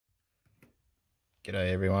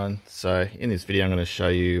G'day everyone. So in this video I'm going to show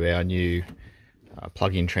you our new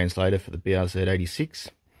plug-in translator for the BRZ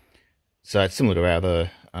 86. So it's similar to our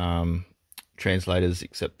other translators,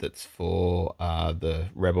 except it's for the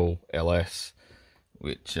Rebel LS,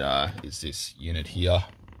 which is this unit here.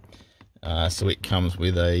 So it comes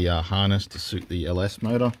with a harness to suit the LS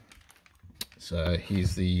motor. So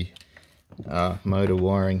here's the motor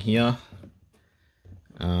wiring here.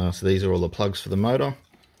 So these are all the plugs for the motor.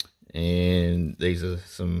 And these are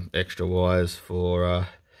some extra wires for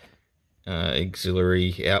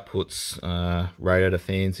auxiliary outputs, radiator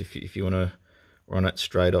fans if you want to run it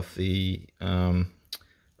straight off the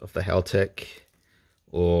Haltech,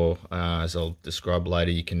 or as I'll describe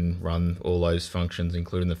later, you can run all those functions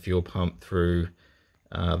including the fuel pump through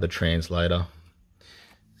the translator.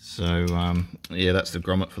 So yeah, that's the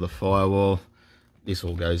grommet for the firewall. This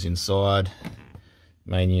all goes inside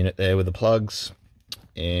main unit there with the plugs.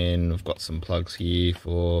 And I've got some plugs here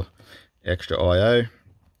for extra I/O.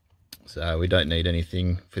 So we don't need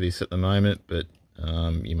anything for this at the moment, but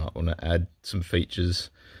you might want to add some features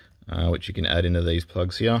which you can add into these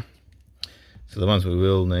plugs here. So the ones we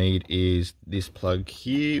will need is this plug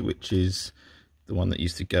here, which is the one that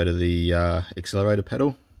used to go to the accelerator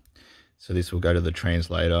pedal. So this will go to the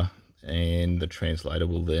translator, and the translator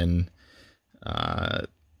will then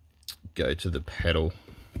go to the pedal.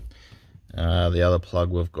 The other plug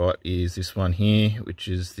we've got is this one here, which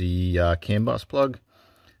is the Canbus plug.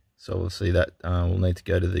 So we'll see that will need to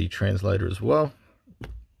go to the translator as well.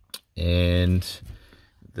 And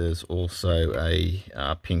there's also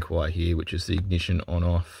a pink wire here, which is the ignition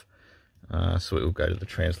on-off. So it will go to the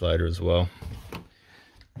translator as well.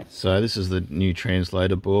 So this is the new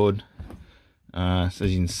translator board. So as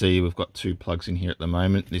you can see, we've got two plugs in here at the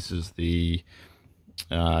moment. This is the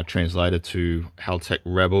translator to Haltech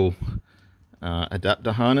Rebel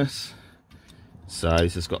adapter harness. So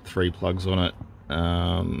this has got three plugs on it.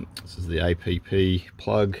 This is the APP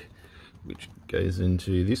plug, which goes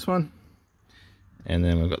into this one, and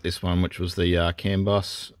then we've got this one, which was the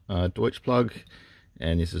Canbus Deutsch plug,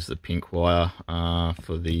 and this is the pink wire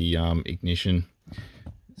for the ignition.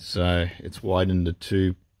 So it's widened to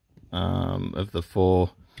two of the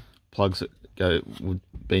four plugs that would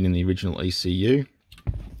been in the original ECU.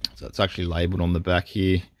 So it's actually labelled on the back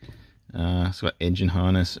here. It's got engine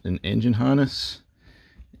harness and engine harness,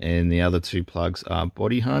 and the other two plugs are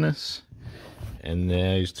body harness, and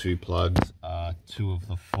those two plugs are two of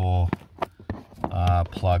the four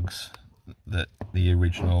plugs that the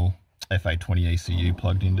original FA20 ECU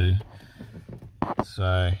plugged into.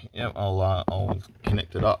 So yeah, I'll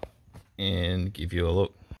connect it up and give you a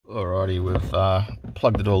look. Alrighty, we've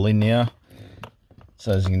plugged it all in now.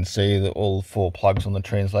 So as you can see, that all four plugs on the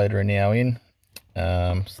translator are now in.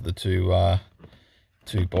 So the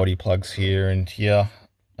two body plugs here and here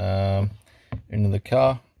into the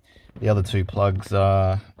car. The other two plugs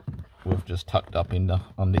we've just tucked up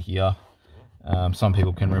under here. Some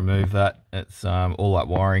people can remove that. It's all that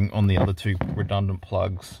wiring on the other two redundant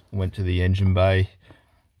plugs went to the engine bay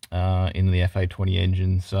in the FA20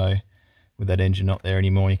 engine. So with that engine not there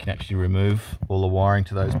anymore, you can actually remove all the wiring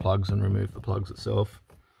to those plugs and remove the plugs itself.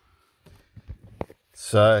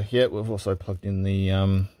 So yeah, we've also plugged in the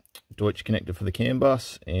Deutsch connector for the CAN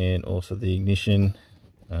bus, and also the ignition,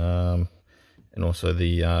 and also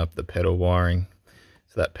the pedal wiring.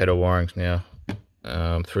 So that pedal wiring's now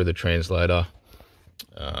through the translator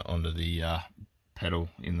onto the pedal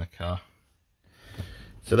in the car.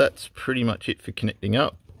 So that's pretty much it for connecting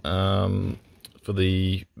up for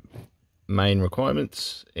the main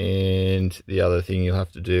requirements. And the other thing you'll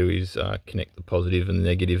have to do is connect the positive and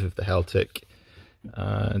negative of the Haltech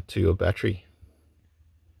to your battery.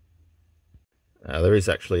 There is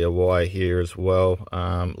actually a wire here as well,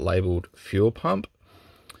 labelled fuel pump.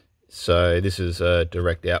 So this is a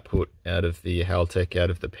direct output out of the Haltech,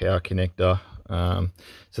 out of the power connector.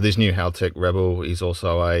 So this new Haltech Rebel is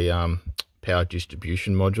also a power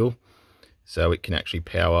distribution module, so it can actually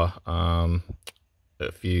power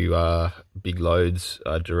a few big loads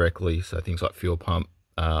directly. So things like fuel pump,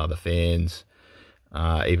 the fans,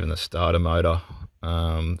 even the starter motor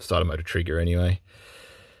trigger anyway.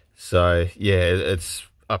 So yeah, it's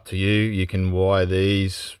up to you. You can wire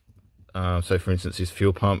these. So for instance, this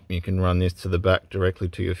fuel pump, you can run this to the back directly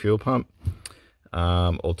to your fuel pump.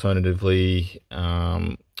 Alternatively,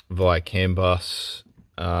 via Canbus,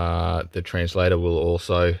 the translator will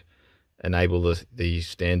also enable the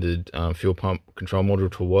standard fuel pump control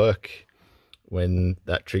module to work when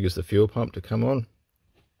that triggers the fuel pump to come on.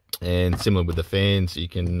 And similar with the fans, you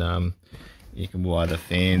can wire the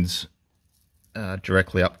fans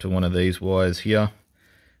directly up to one of these wires here.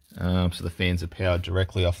 So the fans are powered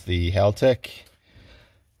directly off the Haltech,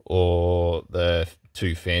 or the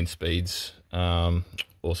 2 fan speeds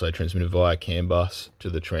also transmitted via Canbus to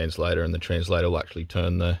the translator, and the translator will actually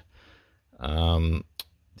turn the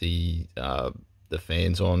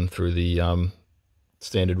fans on through the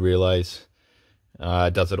standard relays.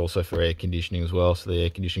 It does it also for air conditioning as well, so the air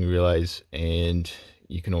conditioning relays, and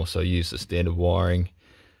you can also use the standard wiring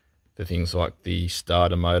for things like the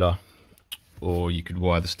starter motor, or you could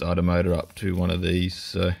wire the starter motor up to one of these.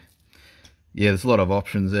 So yeah, there's a lot of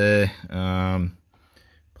options there.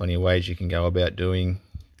 Plenty of ways you can go about doing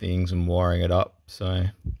things and wiring it up. So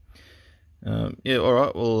yeah, all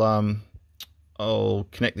right, well, I'll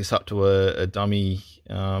connect this up to a dummy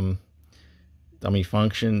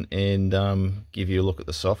function and give you a look at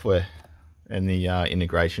the software and the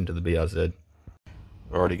integration to the BRZ.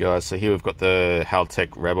 Alrighty guys, so here we've got the Haltech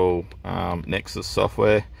Rebel Nexus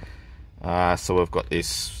software. So we've got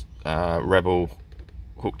this Rebel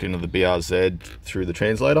hooked into the BRZ through the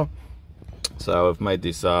translator. So I've made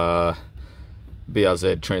this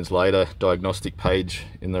BRZ translator diagnostic page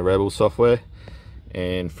in the Rebel software,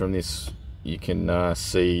 and from this you can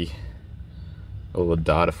see all the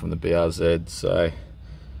data from the BRZ. So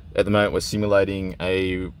at the moment we're simulating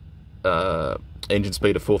a engine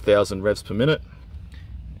speed of 4,000 revs per minute,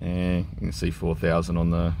 and you can see 4,000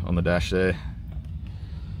 on the dash there.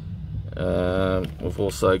 We've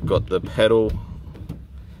also got the pedal,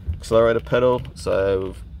 accelerator pedal, so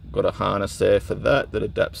we've got a harness there for that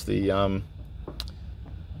adapts the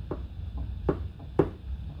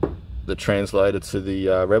translator to the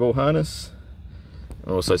Rebel harness.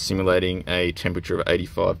 We're also simulating a temperature of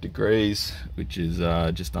 85 degrees, which is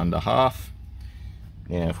just under half.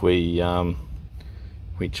 Now if we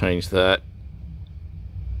change that,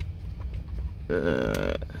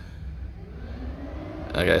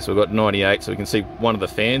 okay, so we've got 98, so we can see one of the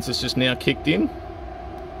fans has just now kicked in.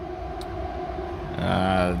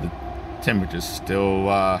 The temperature's still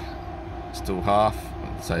half.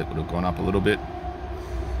 I'd say it would have gone up a little bit.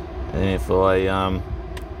 And if I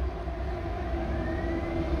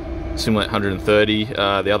simulate 130,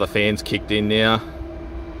 the other fan's kicked in now,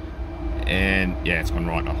 and yeah, it's gone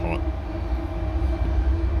right to hot.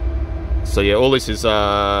 So yeah, all this is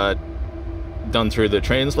done through the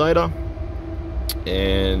translator,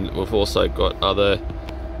 and we've also got other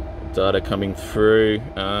data coming through.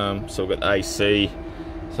 So we've got AC.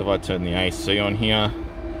 So if I turn the AC on here,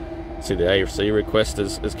 see the AC request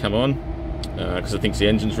has come on, because it thinks the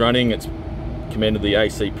engine's running. It's commanded the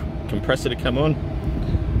AC compressor to come on.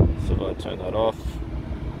 So if I turn that off,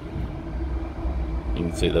 you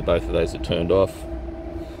can see that both of those are turned off.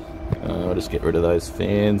 I'll just get rid of those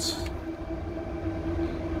fans.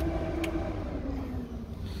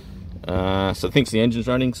 So it thinks the engine's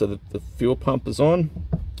running, so the fuel pump is on.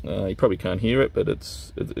 You probably can't hear it, but it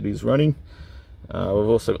is running. We've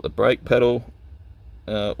also got the brake pedal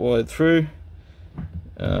wired through.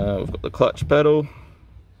 We've got the clutch pedal, so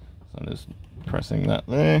I'm just pressing that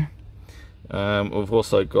there. We've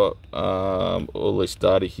also got all this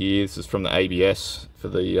data here. This is from the ABS for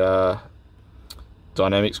the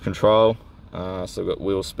dynamics control. So we've got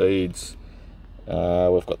wheel speeds.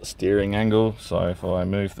 We've got the steering angle, so if I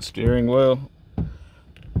move the steering wheel, you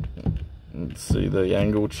can see the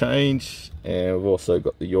angle change. And we've also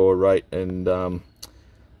got the yaw rate and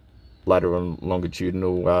lateral and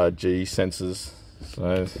longitudinal G sensors. So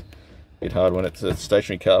it's a bit hard when it's a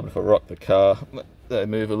stationary car, but if I rock the car, they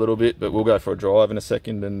move a little bit. But we'll go for a drive in a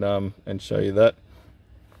second and show you that.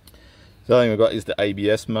 The other thing we've got is the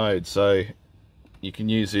ABS mode, so you can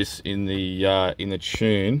use this in the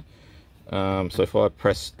tune. So if I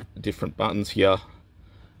press different buttons here,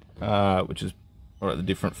 which is the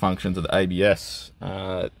different functions of the ABS,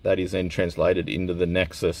 that is then translated into the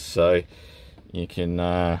Nexus. So you can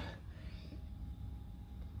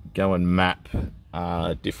go and map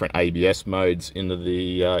different ABS modes into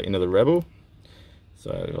the Rebel.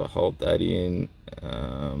 So if I hold that in,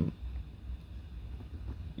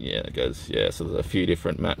 yeah, it goes, yeah. So there's a few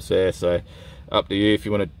different maps there. So up to you if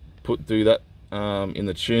you want to do that in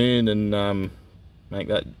the tune and make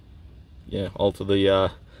that, yeah, alter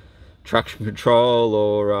the traction control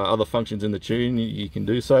or other functions in the tune. You can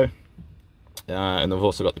do so. And they've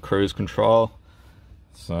also got the cruise control.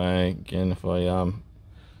 So again, if I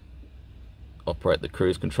operate the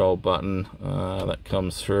cruise control button, that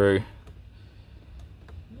comes through.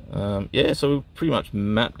 Yeah, so we've pretty much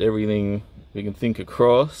mapped everything we can think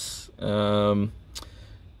across. And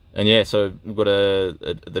yeah, so we've got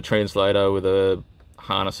the translator with a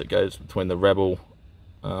harness that goes between the Rebel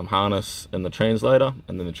harness and the translator,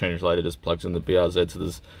 and then the translator just plugs in the BRZ. So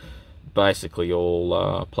there's basically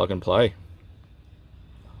all plug and play.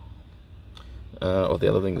 The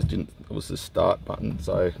other thing was the start button.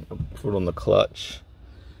 So I put on the clutch,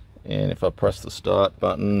 and if I press the start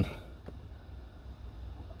button,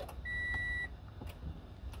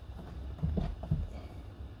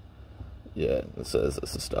 yeah, it says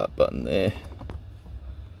it's the start button there.